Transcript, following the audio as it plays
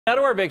Now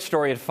to our big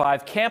story at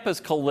 5, campus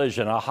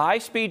collision, a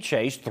high-speed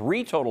chase,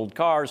 3 totaled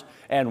cars,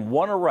 and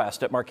 1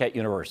 arrest at Marquette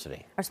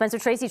University. Our Spencer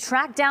Tracy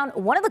tracked down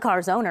one of the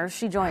car's owners.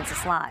 She joins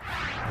us live.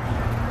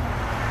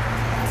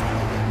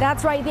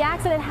 That's right. The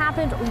accident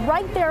happened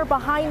right there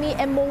behind me,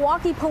 and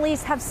Milwaukee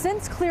police have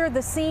since cleared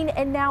the scene,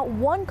 and now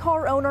one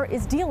car owner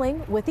is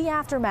dealing with the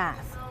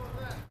aftermath.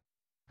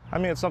 I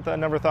mean, it's something I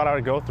never thought I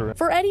would go through.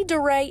 For Eddie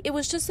DeRay, it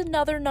was just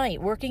another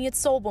night working at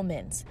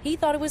Sobelman's. He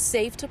thought it was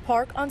safe to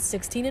park on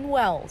 16 and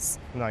Wells.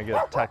 And I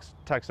get text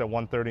at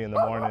 1:30 in the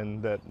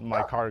morning that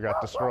my car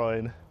got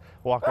destroyed.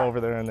 Walk over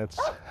there and it's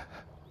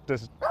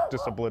just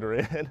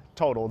obliterated,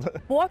 totaled.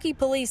 Milwaukee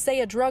police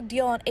say a drug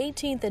deal on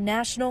 18th and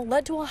National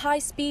led to a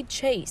high-speed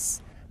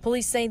chase.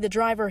 Police say the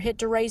driver hit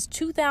DeRay's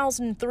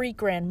 2003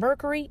 Grand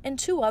Mercury and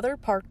 2 other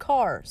parked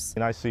cars.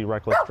 And I see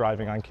reckless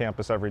driving on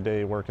campus every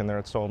day working there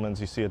at Sobelman's.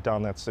 You see it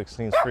down that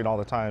 16th Street all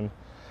the time.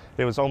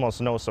 It was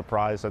almost no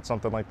surprise that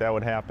something like that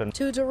would happen.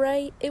 To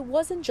DeRay, it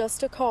wasn't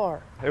just a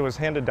car. It was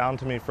handed down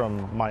to me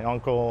from my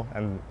uncle,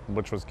 and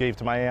which was gave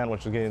to my aunt,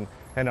 which was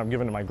ended up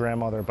given to my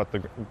grandmother. But the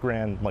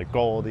grand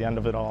goal, the end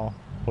of it all,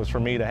 was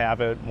for me to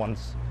have it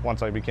once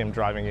I became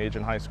driving age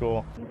in high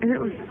school. And it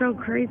was so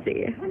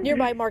crazy.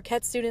 Nearby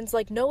Marquette students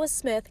like Noah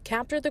Smith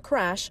captured the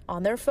crash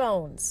on their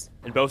phones.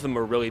 And both of them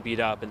were really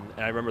beat up, and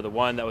I remember the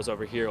one that was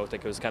over here looked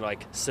like it was kind of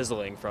like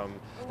sizzling from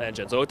the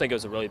engine, so it looked like it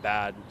was a really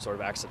bad sort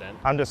of accident.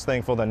 I'm just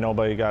thankful that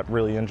nobody got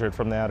really injured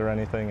from that or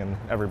anything, and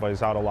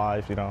everybody's out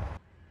alive, you know.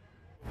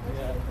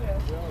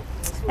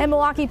 And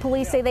Milwaukee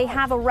police say they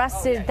have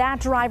arrested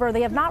that driver.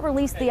 They have not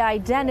released the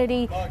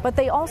identity, but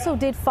they also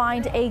did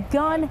find a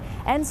gun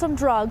and some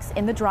drugs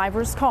in the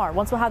driver's car.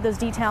 Once we'll have those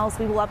details,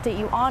 we will update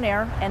you on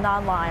air and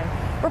online.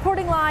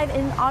 Reporting live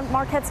on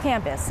Marquette's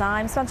campus,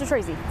 I'm Spencer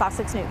Tracy,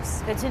 FOX6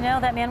 News. Good to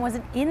know that man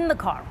wasn't in the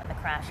car when the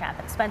crash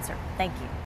happened. Spencer, thank you.